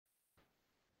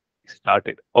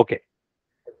Started. Okay.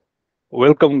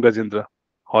 Welcome, Gajendra.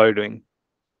 How are you doing?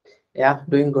 Yeah,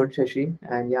 doing good, Shashi.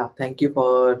 And yeah, thank you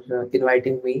for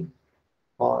inviting me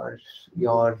for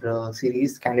your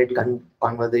series, Candid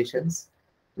Conversations.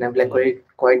 And I'm like Mhm.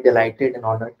 quite delighted and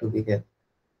honored to be here.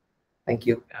 Thank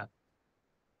you. Yeah.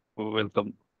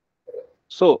 Welcome.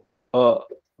 So, uh,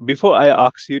 before I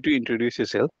ask you to introduce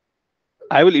yourself,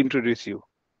 I will introduce you.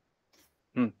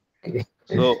 Hmm. Okay.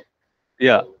 So,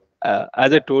 yeah,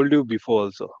 as I told you before,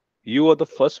 also, you are the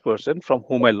first person from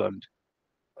whom I learned.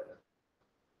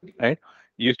 Right?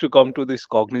 You used to come to this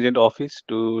Cognizant office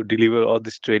to deliver all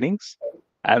these trainings,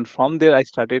 and from there I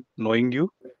started knowing you.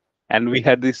 And we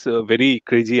had this very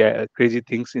crazy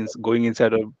things going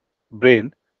inside our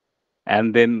brain,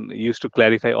 and then used to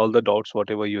clarify all the doubts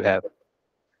whatever you have,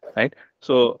 right?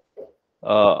 So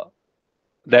uh,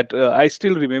 that I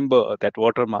still remember that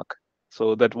watermark.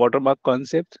 So that watermark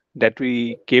concept that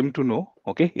we came to know,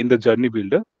 okay, in the journey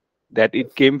builder, that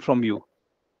it came from you,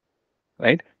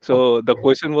 right? So the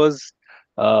question was,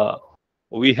 uh,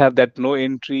 we have that no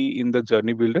entry in the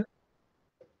journey builder,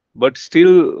 but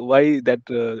still why that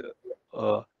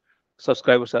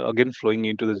subscribers are again flowing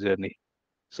into the journey.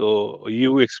 So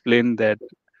you explained that,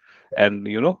 and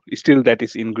still that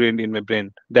is ingrained in my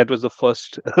brain. That was the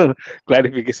first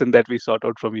clarification that we sought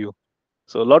out from you.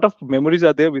 So a lot of memories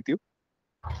are there with you.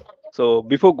 So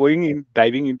before going in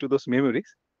diving into those memories,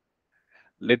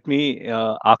 let me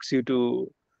ask you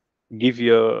to give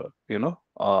your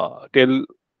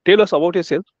tell us about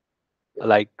yourself.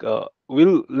 Like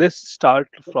we'll let's start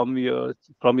from your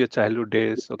childhood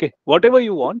days. Okay, whatever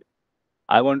you want.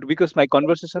 I want, because my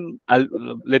conversation, I'll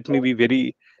let me be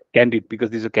very candid, because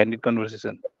this is a candid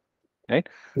conversation, right?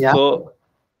 Yeah. So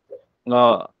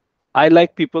uh, I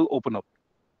like people open up,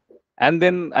 and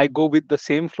then I go with the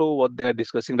same flow what they are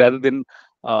discussing, rather than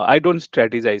I don't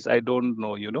strategize. I don't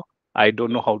know, I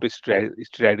don't know how to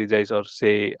strategize or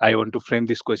say I want to frame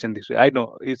this question this way. I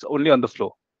know it's only on the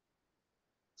flow.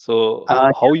 So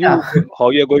Uh, yeah. how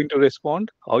you are going to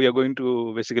respond, how you are going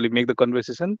to basically make the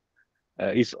conversation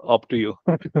is up to you.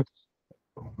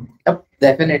 Yep,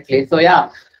 definitely. So yeah,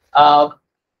 uh,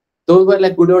 those were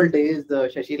like good old days,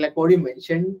 Shashi. Like what you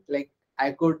mentioned, like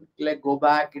I could like go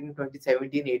back in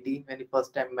 2017, 18 when we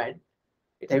first time met.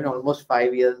 It had been almost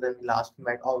 5 years when we last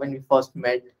met, or when we first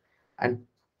met and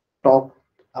talked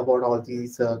about all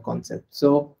these concepts.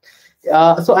 So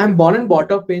I'm born and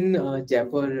brought up in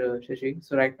Jaipur, Shashi.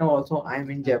 So right now also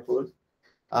I'm in Jaipur.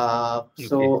 Okay.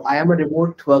 So I am a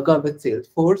remote worker with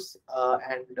Salesforce,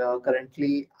 and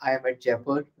currently I am at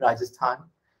Jaipur, Rajasthan,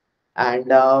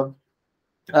 and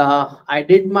I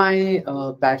did my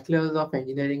bachelor's of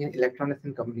engineering in electronics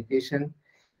and communication.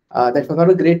 That was not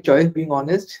a great choice, being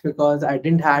honest, because I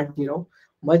didn't had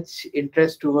much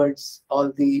interest towards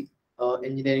all the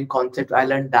engineering concepts I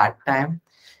learned that time.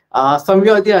 Some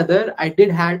way or the other, I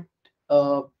did had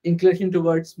inclination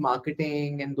towards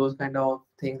marketing and those kind of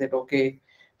things. That okay,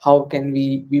 how can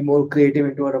we be more creative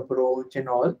into our approach and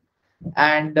all.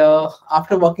 And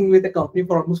after working with the company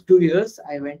for almost 2 years,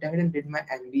 I went ahead and did my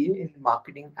MBA in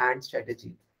marketing and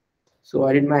strategy. So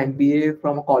I did my MBA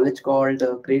from a college called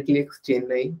Great Lakes,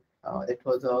 Chennai. It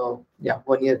was a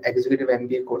 1 year executive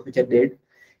MBA course which I did,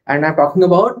 and I'm talking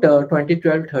about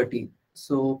 2012-13.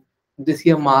 So this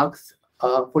year marks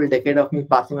a full decade of me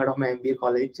passing out of my MBA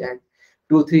college, and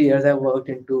 2 3 years I worked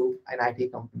into an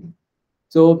IT company.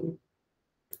 So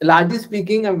largely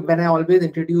speaking, when I always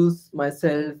introduce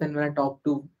myself and when I talk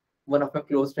to one of my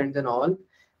close friends and all,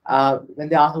 when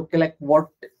they ask, okay, like what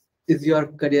is your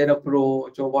career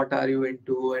approach or what are you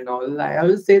into and all, I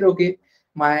always say, okay,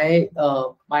 my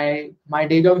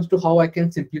day job is to how I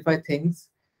can simplify things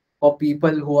for people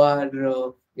who are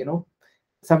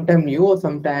sometime new or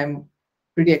sometime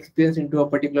pretty experienced into a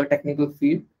particular technical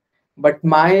field. But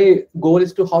my goal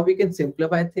is to how we can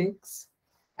simplify things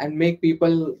and make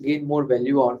people gain more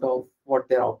value out of what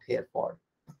they're out here for.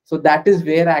 So that is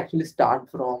where I actually start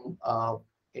from,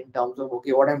 in terms of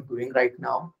okay, what I'm doing right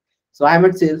now. So I'm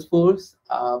at Salesforce.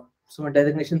 So my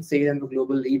designation says I'm the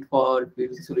global lead for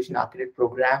PVC Solution Architect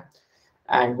program.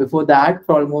 And before that,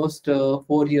 for almost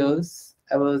 4 years,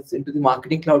 I was into the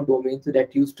marketing cloud domain. So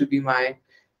that used to be my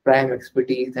prime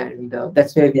expertise, and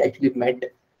that's where we actually met.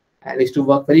 And I used to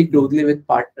work very Mm. closely with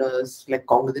partners like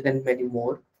Cognizant and many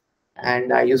more.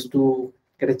 And I used to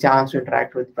get a chance to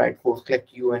interact with bright folks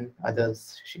like you and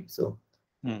others. So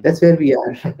Mm. that's where we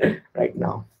are right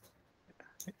now.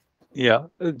 Yeah,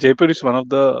 Jaipur is one of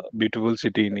the beautiful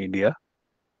city in India,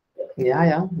 Yeah,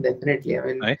 yeah, definitely. I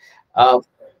mean, right? uh,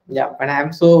 yeah, and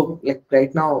I'm so like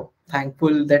right now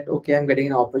thankful that okay, I'm getting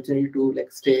an opportunity to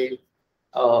like stay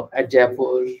at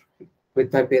Jaipur.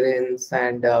 with my parents,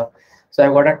 and so I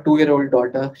got a 2 year old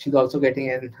daughter. She's also getting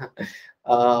an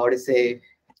what to say,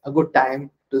 a good time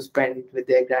to spend with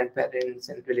their grandparents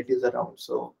and relatives around.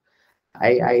 So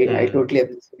I Hmm. totally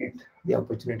appreciate the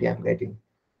opportunity I'm getting.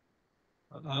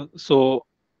 So,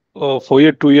 for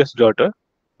your 2 years daughter,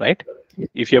 right?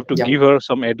 If you have to Yeah. give her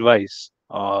some advice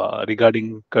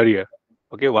regarding career,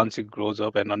 okay, once it grows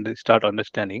up and start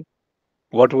understanding,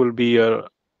 what will be your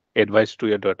advice to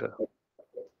your daughter?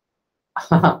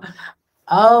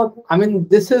 I mean,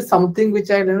 this is something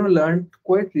which I learned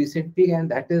quite recently, and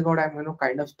that is what I'm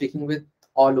kind of sticking with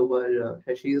all over.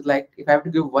 Shashi, is like, if I have to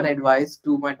give one advice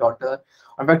to my daughter,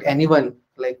 or in fact anyone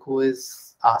like who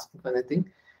is asking for anything,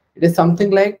 it is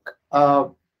something like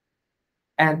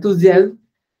enthusiasm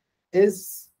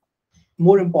is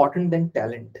more important than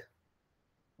talent.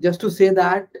 Just to say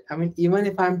that, I mean, even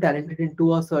if I'm talented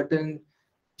into a certain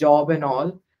job and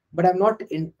all, but I'm not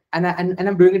in, and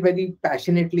I'm doing it very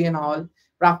passionately and all.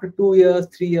 But after 2 years,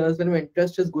 3 years, when my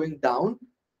interest is going down,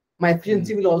 my Mm,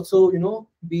 efficiency will also,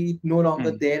 be no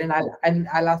longer mm, there, and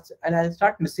I'll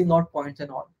start missing out points and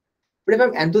all. But if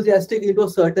I'm enthusiastic into a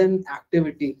certain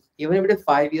activity, even if it is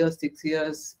 5 years, 6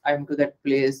 years, I'm to that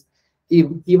place.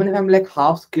 Even if I'm like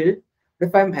half skilled, but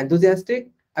if I'm enthusiastic,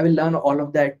 I will learn all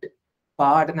of that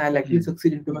part, and I'll actually mm,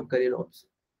 succeed into my career also.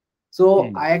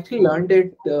 So mm, I actually learned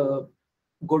it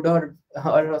good or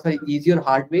sorry, easy or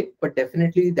hard way, but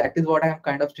definitely that is what I'm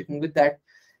kind of sticking with. That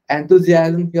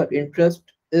enthusiasm, your interest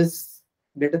is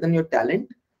greater than your talent,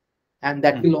 and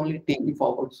that mm, will only take you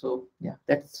forward. So yeah,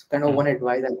 that's kind of mm, one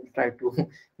advice I will try to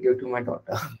give to my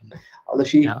daughter. mm. Although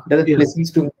she Yeah. doesn't Yeah. listen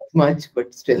to me much,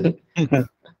 but still.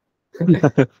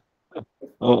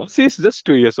 Oh, she's just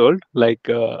 2 years old. Like,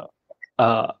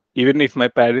 even if my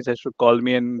parents has to call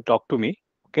me and talk to me,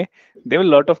 okay, there will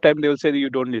a lot of time they will say you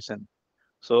don't listen.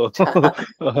 So,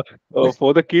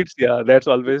 for the kids, yeah, that's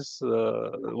always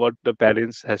what the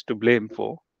parents has to blame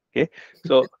for. Okay,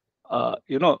 so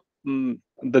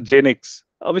the genX,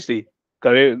 obviously,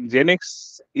 career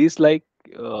genX is like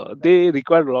they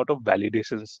require a lot of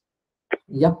validations.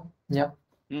 Yep, yep,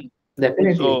 Mm.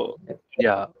 definitely. So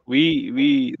yeah,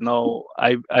 we now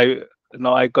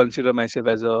I consider myself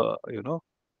as a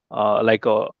like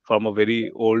a from a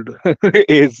very old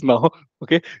age now.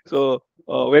 Okay, so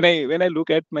when I look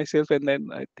at myself and then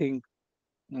I think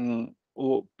a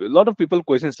lot of people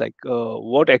questions like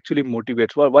what actually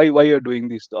motivates why you're doing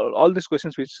this, all these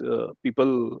questions which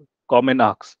people come and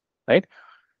ask, right?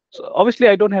 So obviously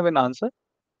I don't have an answer,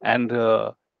 and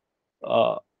uh,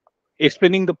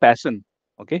 explaining the passion,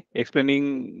 okay,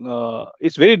 explaining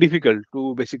it's very difficult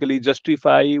to basically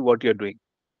justify what you're doing.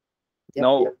 Yep,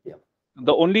 Now yep, yep.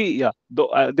 the only yeah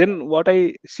then what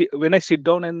I see when I sit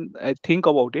down and I think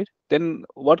about it, then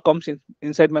what comes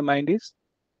inside my mind is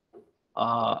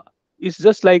uh, it's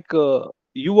just like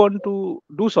you want to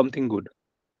do something good,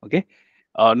 okay,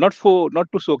 not to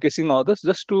showcasing others,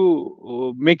 just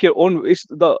to make your own. It's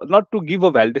the not to give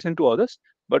a validation to others,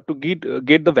 but to get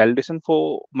the validation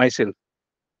for myself,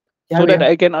 Yeah, so that yeah,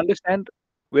 I can understand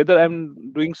whether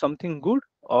I'm doing something good,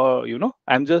 or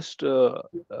I'm just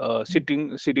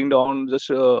sitting down, just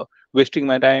wasting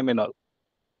my time and all.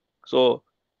 So,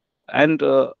 and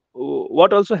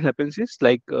what also happens is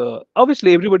like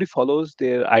obviously everybody follows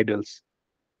their idols,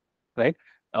 right?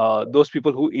 Those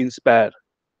people who inspire.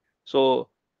 So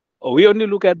we only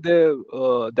look at the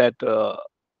that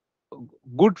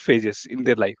good phases in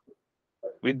their life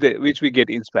which we get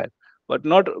inspired, but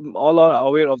not all are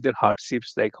aware of their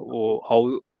hardships, like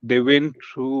how they went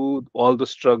through all the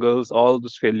struggles, all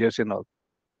those failures and all.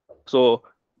 So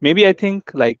maybe I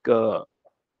think like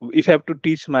if I have to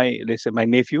teach my, let's say, my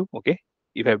nephew, okay,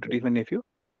 if I have to teach my nephew,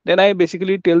 then I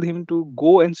basically tell him to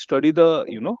go and study the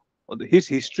his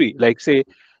history. Like say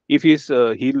if he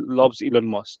loves Elon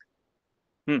Musk.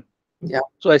 Hmm. yeah,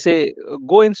 So I say,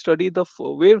 go and study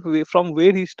from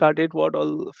where he started, what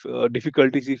all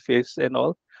difficulties he faced and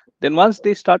all. Then once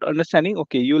they start understanding,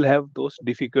 okay, you'll have those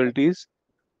difficulties,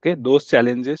 okay, those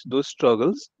challenges, those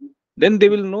struggles. Then they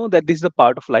will know that this is a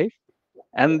part of life,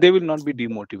 and they will not be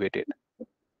demotivated.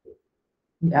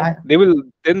 Okay, yeah. they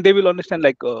will understand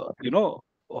like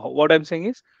what I'm saying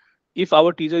is, if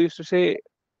our teacher used to say,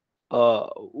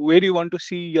 where do you want to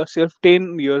see yourself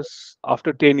 10 years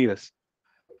after 10 years?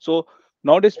 So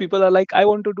nowadays people are like, I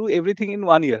want to do everything in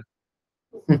 1 year.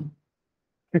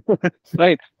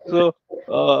 Right. So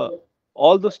uh,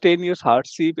 all those 10 years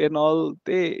hardship and all,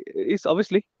 they it's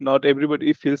obviously not everybody,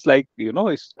 it feels like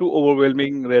it's too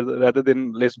overwhelming, rather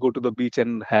than let's go to the beach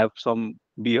and have some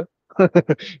beer.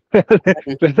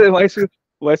 Rather, why should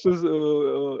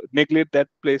neglect that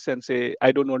place and say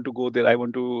I don't want to go there, I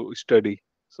want to study.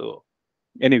 So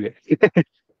Anyway,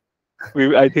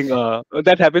 I think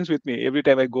that happens with me every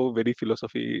time I go very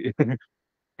philosophy.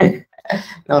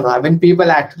 No, no. I mean,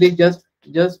 people actually just.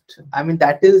 I mean,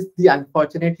 that is the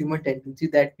unfortunate human tendency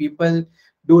that people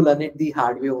do learn it the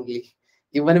hard way only.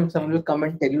 Even if someone will Mm, come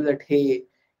and tell you that, hey,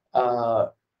 uh,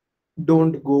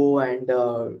 don't go and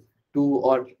do,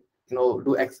 or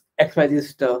do XYZ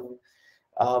stuff.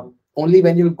 Only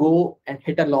when you go and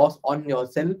hit a loss on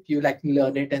yourself, you'll actually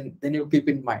learn it, and then you keep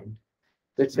in mind.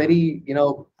 So it's mm, very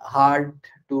hard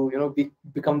to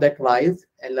become that wise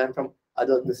and learn from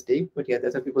others' mistake. But yeah,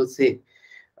 that's what people say.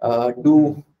 mm.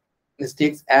 Do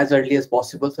mistakes as early as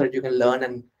possible so that you can learn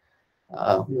and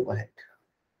move ahead.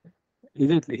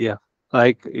 Exactly, yeah.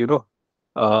 Like,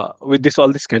 with this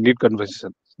all this candid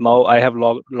conversation, now I have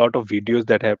lot of videos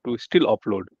that I have to still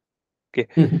upload. Okay,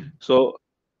 so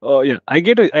yeah, I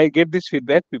get this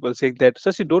feedback. People saying that,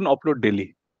 Sasi, don't upload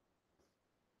daily.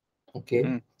 Okay.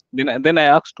 Mm. Then I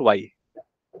asked why.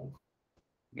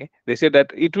 Okay, they say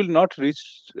that it will not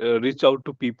reach out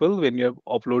to people when you're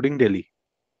uploading daily.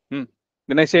 Hmm.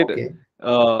 Then I said, Okay.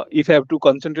 if I have to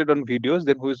concentrate on videos,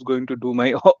 then who is going to do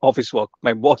my office work?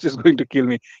 My boss is going to kill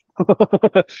me.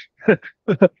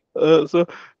 So,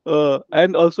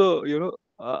 and also,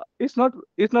 it's not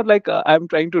like I'm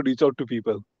trying to reach out to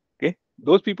people. Okay,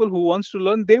 those people who wants to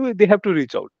learn, they have to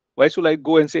reach out. Why should I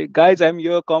go and say, guys, I'm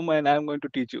here, come and I'm going to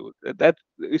teach you? That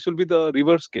it will be the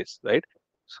reverse case, right?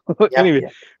 So Yeah. anyway,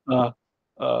 Yeah.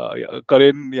 uh, yeah,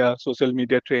 current, yeah, social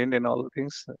media trend and all the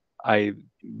things, I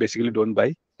basically don't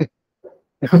buy.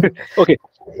 Okay.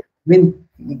 I mean,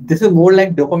 this is more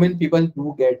like dopamine people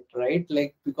do get, right?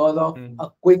 Like because of Mm, a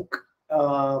quick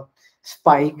uh,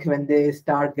 spike when they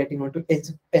start getting onto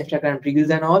Instagram reels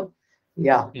and all.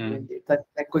 Yeah, I mean, mm. it's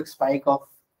that quick spike of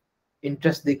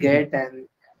interest they get, and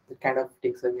it kind of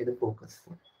takes away the focus.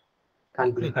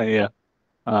 Can't blame. Yeah.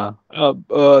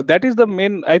 That is the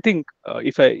main. I think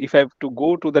if I have to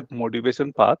go to that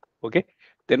motivation path, okay,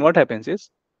 then what happens is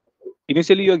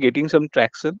initially you're getting some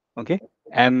traction, okay,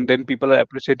 and then people are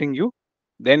appreciating you,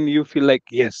 then you feel like,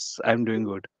 yes, I'm doing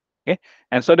good, okay,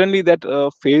 and suddenly that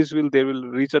phase will they will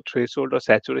reach a threshold or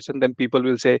saturation. Then people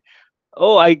will say,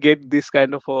 oh, I get this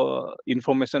kind of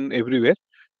information everywhere,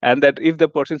 and that if the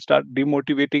person start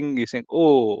demotivating, is saying,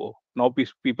 oh, now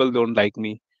people don't like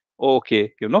me,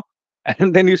 okay,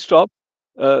 and then you stop,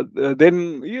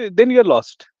 then you're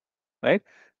lost, right?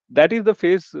 That is the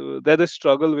phase, that the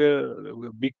struggle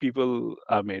where big people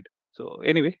are made. So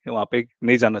anyway, वहाँ पे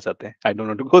नहीं जाना चाहते हैं. I don't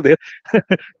want to go there.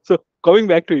 So coming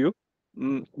back to you,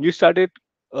 you started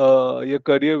your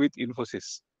career with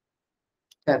Infosys,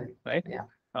 Correct. right? Yeah.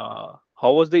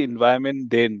 How was the environment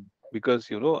then? Because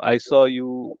I saw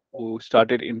you who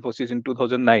started Infosys in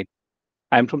 2009.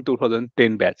 I'm from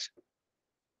 2010 batch.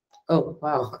 Oh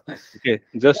wow. Okay,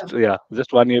 just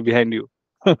 1 year behind you.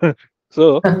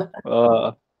 So,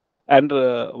 uh, and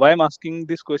why I'm asking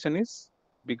this question is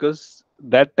because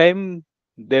that time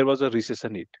there was a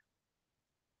recession hit.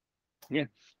 Yeah. Yeah.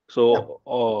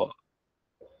 So,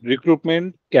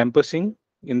 recruitment, campusing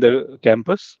in the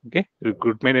campus, okay,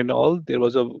 recruitment and all, there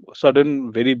was a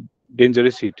sudden, very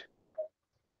dangerous hit.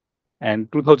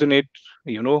 And 2008,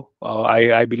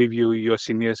 I believe your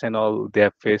seniors and all, they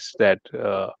have faced that.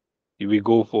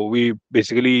 We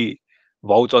basically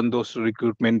vouch on those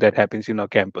recruitment that happens in our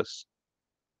campus,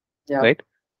 Yeah. right?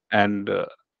 And a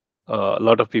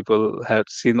lot of people have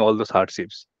seen all those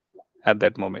hardships at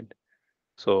that moment.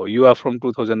 So you are from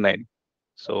 2009.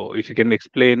 So if you can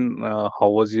explain how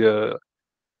was your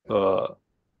uh,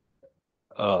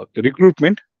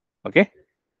 recruitment, okay,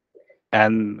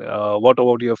 and what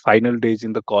about your final days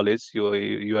in the college? You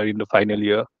are in the final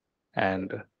year,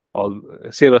 and all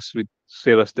share us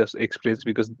this experience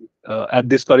because at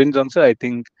this current juncture, I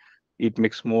think it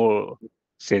makes more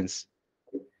sense.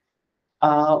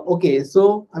 Okay.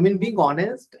 So I mean, being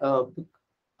honest,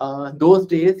 those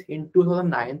days in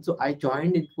 2009. So I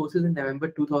joined Infosys in November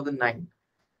 2009.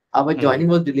 Our Hmm. joining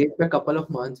was delayed by a couple of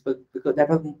months, but because that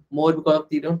was more because of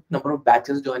the number of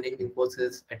batches joining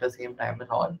Infosys at the same time and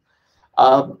all.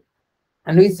 Um,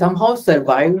 and we somehow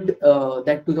survived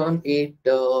that 2008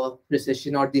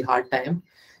 recession or the hard time.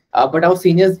 But our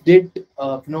seniors did,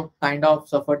 kind of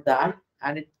suffered that,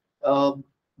 and it uh,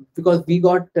 because we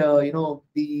got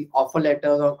the offer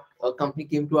letter of a company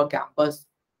came to our campus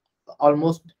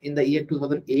almost in the year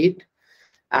 2008,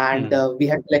 and Hmm. we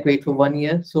had to like wait for 1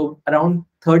 year. So around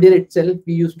third year itself,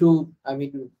 we used to. I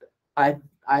mean, I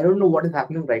I don't know what is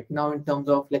happening right now in terms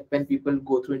of like when people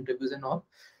go through interviews and all.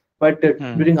 But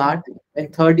Hmm. during our in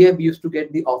third year, we used to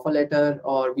get the offer letter,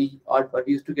 or we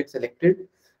used to get selected,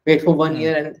 wait for one Hmm.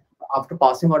 year, and after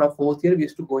passing out of fourth year, we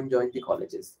used to go and join the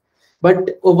colleges.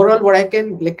 But overall, what I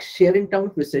can like share in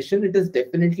terms of recession, it is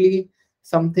definitely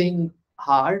something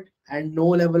hard, and no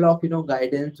level of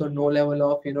guidance or no level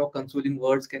of consoling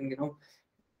words can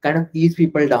kind of ease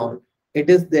people down. It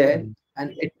is there, Mm,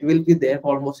 and it will be there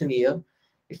for almost a year.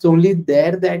 It's only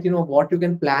there that what you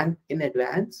can plan in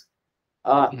advance,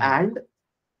 mm, and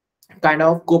kind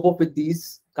of cope up with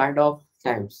these kind of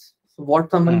times. So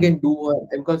what someone mm, can do,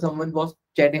 because someone was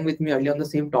chatting with me earlier on the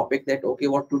same topic, that okay,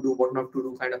 what to do, what not to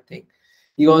do, kind of thing.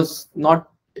 He was not,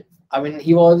 I mean,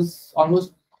 he was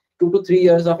almost 2 to 3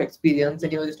 years of experience,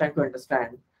 and he was just trying to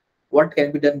understand what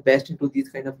can be done best into these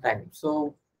kind of times.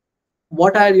 So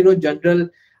what are general,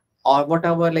 or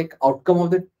whatever like outcome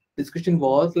of the discussion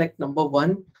was like, number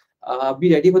one,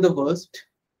 be ready for the worst,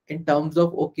 in terms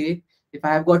of okay, if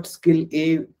I have got skill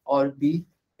A or B,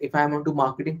 if I'm onto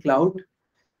marketing cloud,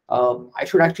 I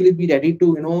should actually be ready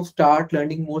to start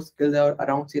learning more skills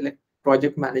around, say, like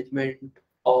project management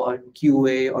or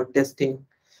QA or testing.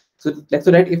 So like,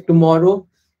 so that if tomorrow,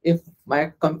 if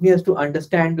my company has to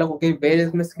understand like, okay, where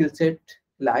is my skill set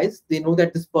lies, they know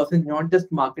that this person is not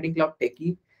just marketing cloud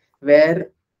techie, where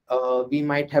we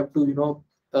might have to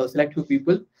select few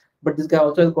people, but this guy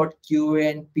also has got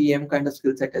QA and PM kind of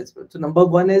skill set as well. So number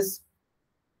one is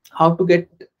how to get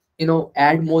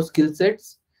add more skill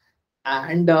sets,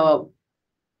 and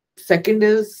second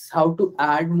is how to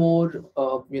add more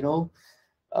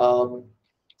um,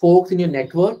 folks in your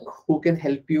network who can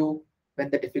help you when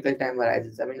the difficult time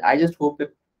arises. I mean, I just hope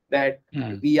that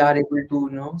mm, we are able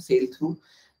to sail through,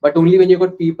 but only when you've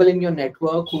got people in your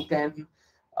network who can,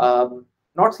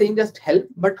 not saying just help,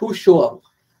 but who show up.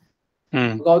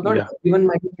 mm. Because not Yeah. everyone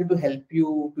might be able to help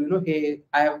you to, hey,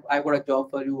 I've got a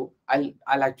job for you.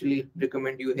 I'll actually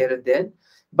recommend you here and there.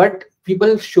 But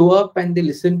people show up and they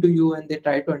listen to you and they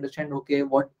try to understand, okay,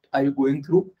 what are you going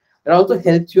through? It also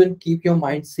helps you and keep your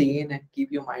mind sane and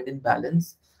keep your mind in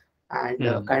balance, and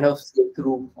Mm, kind of get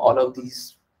through all of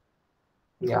these,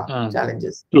 yeah, mm.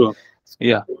 challenges. True.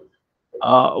 Yeah.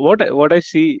 What I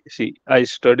see, I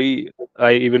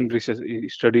even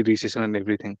study recession and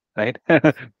everything, right?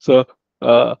 So,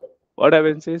 uh, what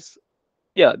happens is,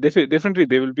 yeah, definitely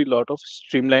there will be a lot of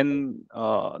streamline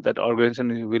that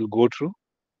organization will go through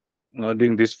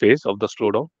during this phase of the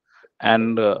slowdown,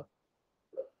 and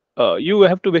you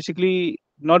have to basically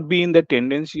not be in the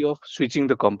tendency of switching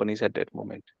the companies at that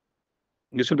moment.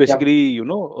 You should Yep, basically,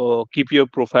 keep your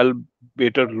profile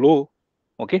better low,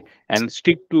 okay, and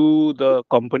stick to the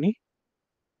company.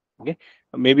 Okay,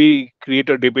 maybe create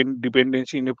a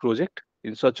dependency in a project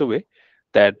in such a way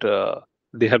that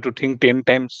they have to think 10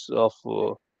 times of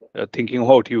thinking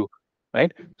about you,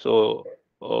 right? So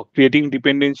creating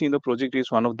dependency in the project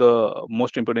is one of the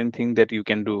most important thing that you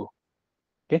can do.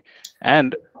 Okay,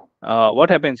 and what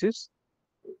happens is,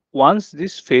 once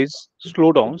this phase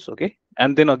slow downs, okay,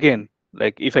 and then again,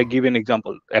 like if I give an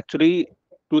example, actually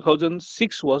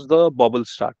 2006 was the bubble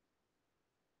start.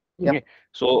 Okay, yep,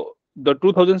 so the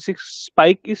 2006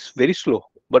 spike is very slow,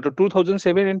 but the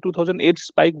 2007 and 2008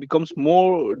 spike becomes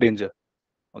more danger.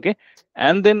 Okay,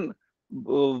 and then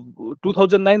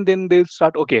 2009, then they'll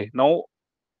start. Okay, now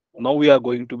we are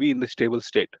going to be in the stable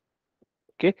state.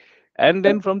 Okay, and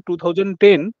then yep, from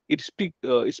 2010 it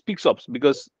speaks up,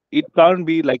 because it can't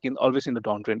be like in always in the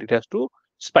downtrend. It has to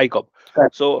spike up.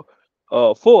 correct. So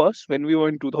for us, when we were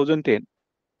in 2010,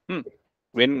 hmm,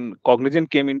 when Cognizant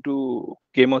came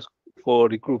us for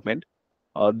recruitment,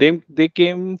 they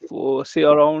came for say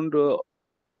around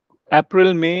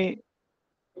April May,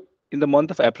 in the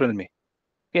month of April May.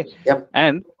 Okay, Yep,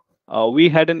 and we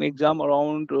had an exam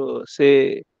around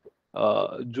say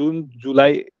June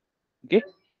July. Okay,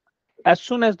 as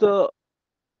soon as the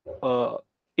uh,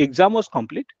 exam was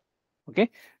complete, okay,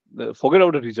 forget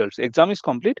about the results, exam is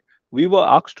complete, we were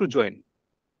asked to join.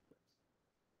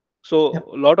 So yep,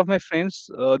 a lot of my friends,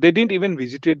 they didn't even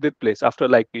visited the place. After,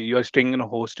 like, you are staying in a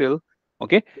hostel,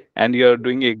 okay, and you're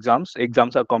doing exams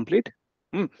are complete.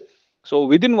 Hmm. So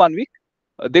within 1 week,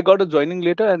 they got a joining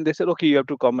letter and they said, okay, you have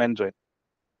to come and join.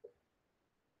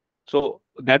 So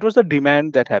that was the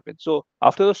demand that happened. So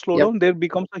after the yep. slowdown, there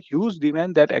becomes a huge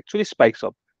demand that actually spikes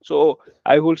up. So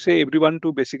I would say everyone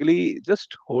to basically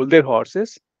just hold their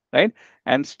horses, right,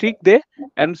 and stick there.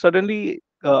 And suddenly,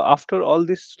 after all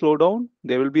this slowdown,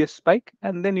 there will be a spike,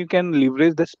 and then you can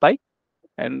leverage the spike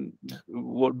and do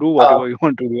Uh, whatever you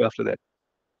want to do after that.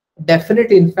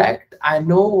 Definitely. In fact, I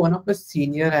know one of my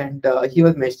senior, and he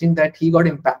was mentioning that he got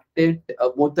impacted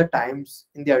both the times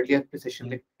in the earlier position,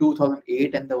 Mm, like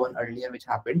 2008 and the one earlier which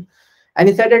happened. And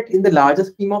he said that in the larger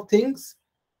scheme of things,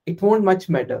 it won't much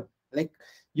matter. Like,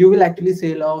 you will actually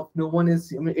sail off. I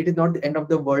mean, it is not the end of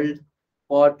the world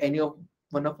for any of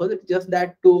one of us. It's just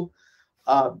that to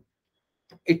uh,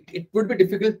 it would be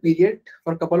difficult period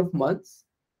for a couple of months,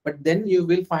 but then you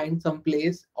will find some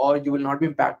place, or you will not be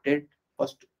impacted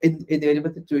first in the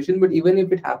relevant situation. But even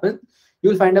if it happens, you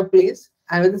will find a place,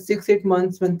 and within 6 8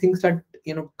 months, when things start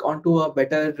onto a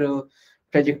better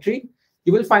trajectory,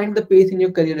 you will find the pace in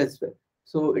your career as well.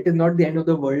 So it is not the end of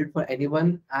the world for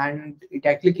anyone, and it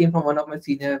actually came from one of my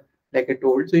senior, like I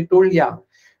told. So he told, yeah,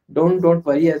 don't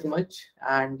worry as much,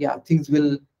 and yeah, things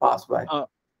will pass by.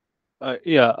 Uh,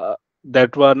 yeah,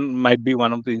 that one might be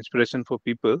one of the inspiration for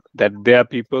people, that there are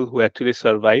people who actually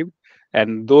survived,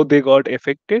 and though they got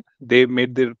affected, they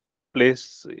made their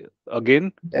place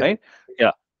again, right?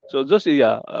 Yeah. So just we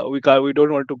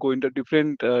don't want to go into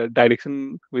different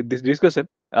direction with this discussion.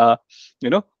 You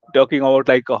know, talking about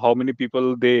like how many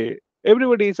people they.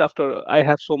 Everybody is after. I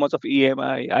have so much of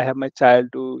EMI. I have my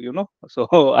child to,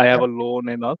 so I have Yeah, a loan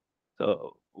and all.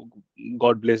 So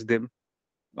God bless them.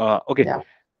 Okay. yeah.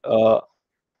 Uh,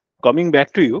 Coming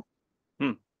back to you,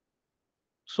 hmm,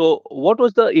 so what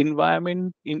was the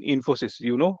environment in Infosys?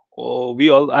 We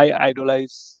all I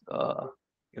idolize,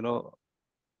 you know,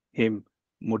 him,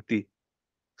 Murthy.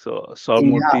 So Sir Yeah,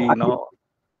 Murthy,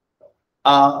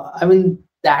 I mean,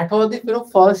 that was the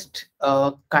first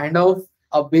kind of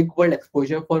a big world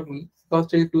exposure for me, because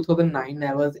till 2009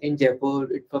 I was in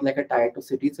Jaipur. It was like a tier two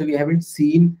city, so we haven't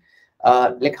seen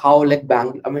like how like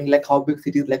Bang I mean like how big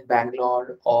cities like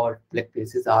Bangalore or like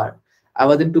places are. I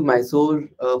was into Mysore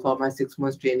for my 6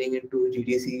 months training into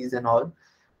GDCs and all,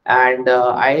 and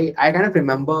I kind of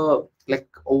remember like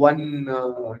one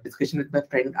discussion with my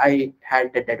friend I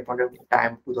had at that point of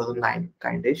time, 2009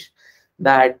 kindish,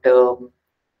 that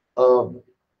um,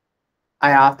 I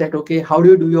asked that, okay, how do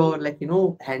you do your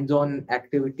hands-on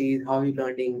activities? How are you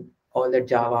learning all that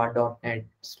Java, .NET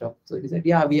stuff? So he said,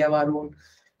 yeah, we have our own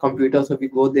computer, so we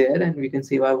go there and we can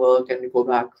save our work and we go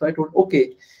back. So I told,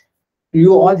 okay,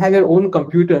 you all have your own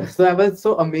computer. So I was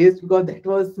so amazed, because that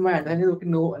was my understanding. Okay,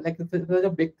 no, like it's such a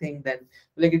big thing. Then,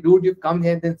 like, dude, you come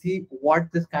here, then see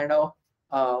what this kind of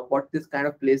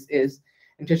place is,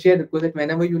 and to share, because that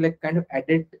whenever you like kind of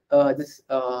edit this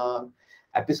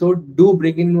episode, do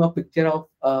bring in a picture of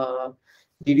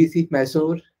GDC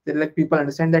Mysore. Then like people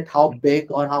understand that how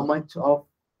big or how much of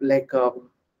like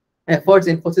efforts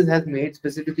Infosys has made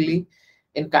specifically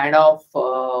in kind of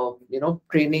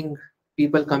training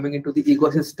people coming into the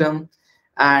ecosystem,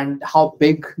 and how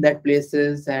big that place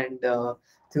is, and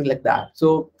things like that.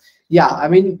 So yeah, I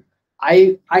mean,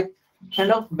 I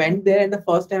kind of went there, and the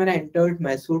first time when I entered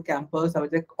Mysore campus, I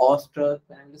was like awestruck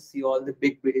and see all the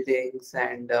big buildings,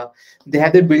 and they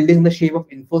have the building in the shape of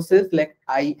Infosys, like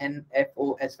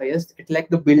INFOSYS. It's like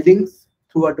the buildings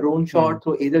through a drone mm, shot,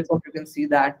 through aerial shot, you can see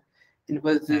that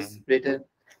Infosys mm, written.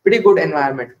 Pretty good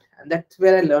environment, and that's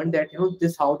where I learned that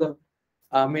this how the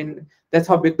I mean, that's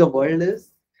how big the world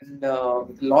is, and a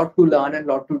lot to learn and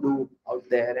lot to do out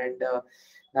there. And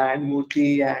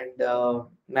Murthy and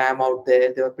Nam out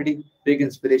there, they were pretty big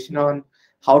inspiration on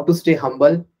how to stay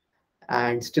humble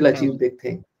and still mm. achieve big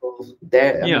things. So I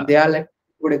mean, Yeah. they are like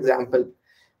good example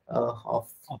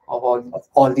of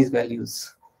all these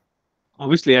values.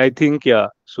 Obviously, I think, yeah,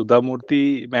 Sudha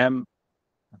Murthy, ma'am,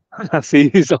 she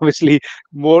is obviously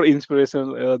more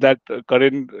inspirational. That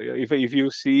current, if you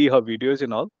see her videos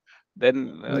and all,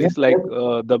 then Yep, it's like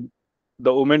yep,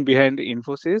 the woman behind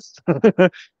Infosys.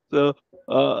 So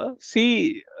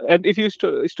see, and if you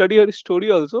study her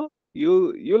story also,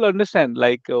 you'll understand.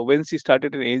 Like when she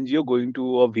started an NGO going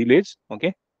to a village,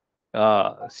 okay.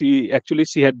 She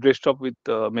had dressed up with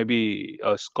maybe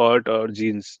a skirt or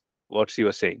jeans, what she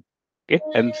was saying. Okay,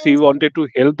 and she wanted to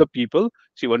help the people.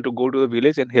 She wanted to go to the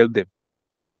village and help them,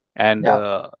 and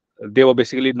yeah. they were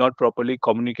basically not properly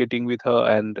communicating with her.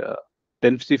 And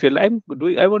then she felt, I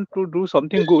want to do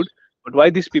something good, but why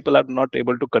these people are not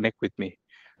able to connect with me?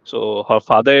 So her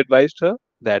father advised her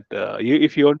that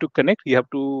if you want to connect, you have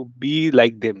to be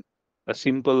like them, a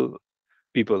simple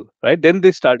people, right? Then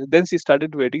she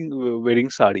started wearing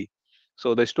sari.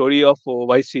 So the story of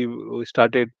why she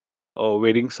started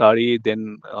wearing sari,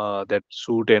 then that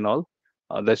suit and all,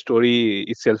 the story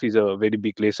itself is a very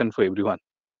big lesson for everyone.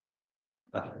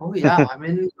 Oh yeah, I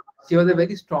mean, she was a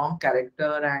very strong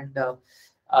character, and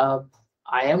uh,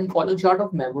 I am falling short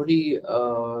of memory,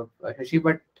 Shashi.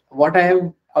 But what I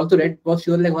have also read was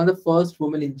she was like one of the first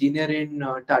women engineer in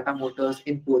Tata Motors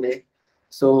in Pune.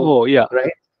 So Oh yeah,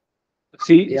 right,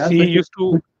 yeah. she So used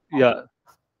to, yeah.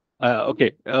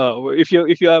 Okay, if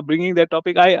you are bringing that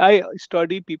topic, I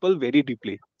study people very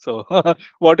deeply. So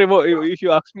whatever, if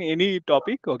you ask me any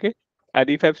topic, okay, and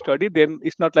if I've studied, then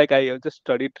it's not like I just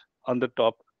studied on the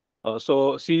top.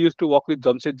 So she used to work with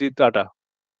Jamshedji Tata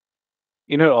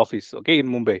in her office, okay, in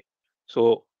Mumbai.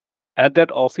 So at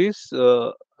that office,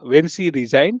 when she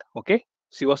resigned, okay,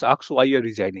 she was asked why you're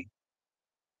resigning.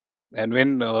 And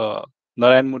when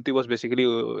Narayan Murthy was basically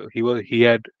he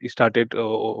had started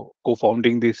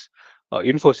co-founding this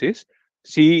Infosys.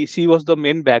 She was the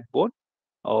main backbone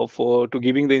for to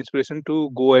giving the inspiration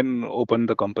to go and open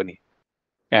the company.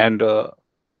 And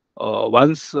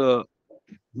once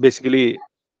basically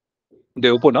they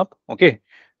open up, okay,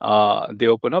 they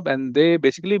open up and they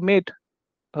basically made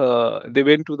they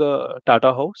went to the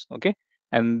Tata house, okay,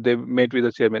 and they met with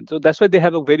the chairman. So that's why they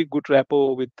have a very good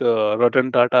rapport with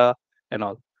Ratan Tata and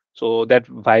all. So that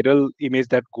viral image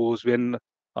that goes when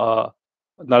uh,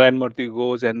 Narayan Murthy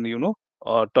goes and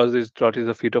touches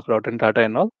the feet of Ratan Tata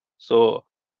and all. So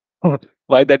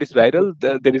why that is viral?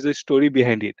 There is a story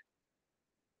behind it.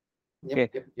 Yep, Okay,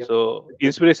 yep, yep. so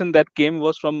inspiration that came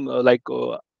was from what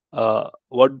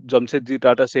Jamshedji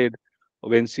Tata said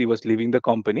when she was leaving the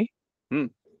company. Hmm.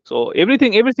 So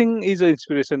everything is an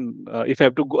inspiration. If I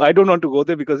have to go, I don't want to go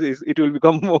there because it will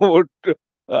become more.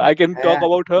 I can talk Yeah,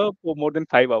 about her for more than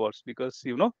 5 hours because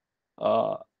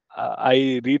uh,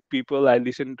 I read people, I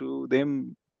listen to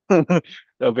them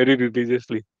very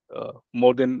religiously.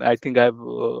 More than I think I've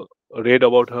read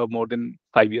about her more than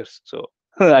 5 years. So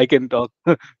I can talk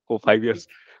for 5 years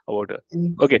about her.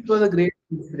 and Okay. it was a great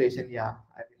inspiration. Yeah,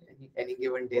 I mean, any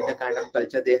given day, the kind of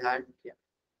culture they had. Yeah.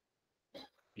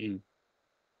 Mm.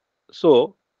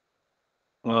 So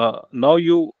now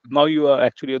you are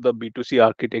actually the B2C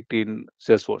architect in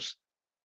Salesforce.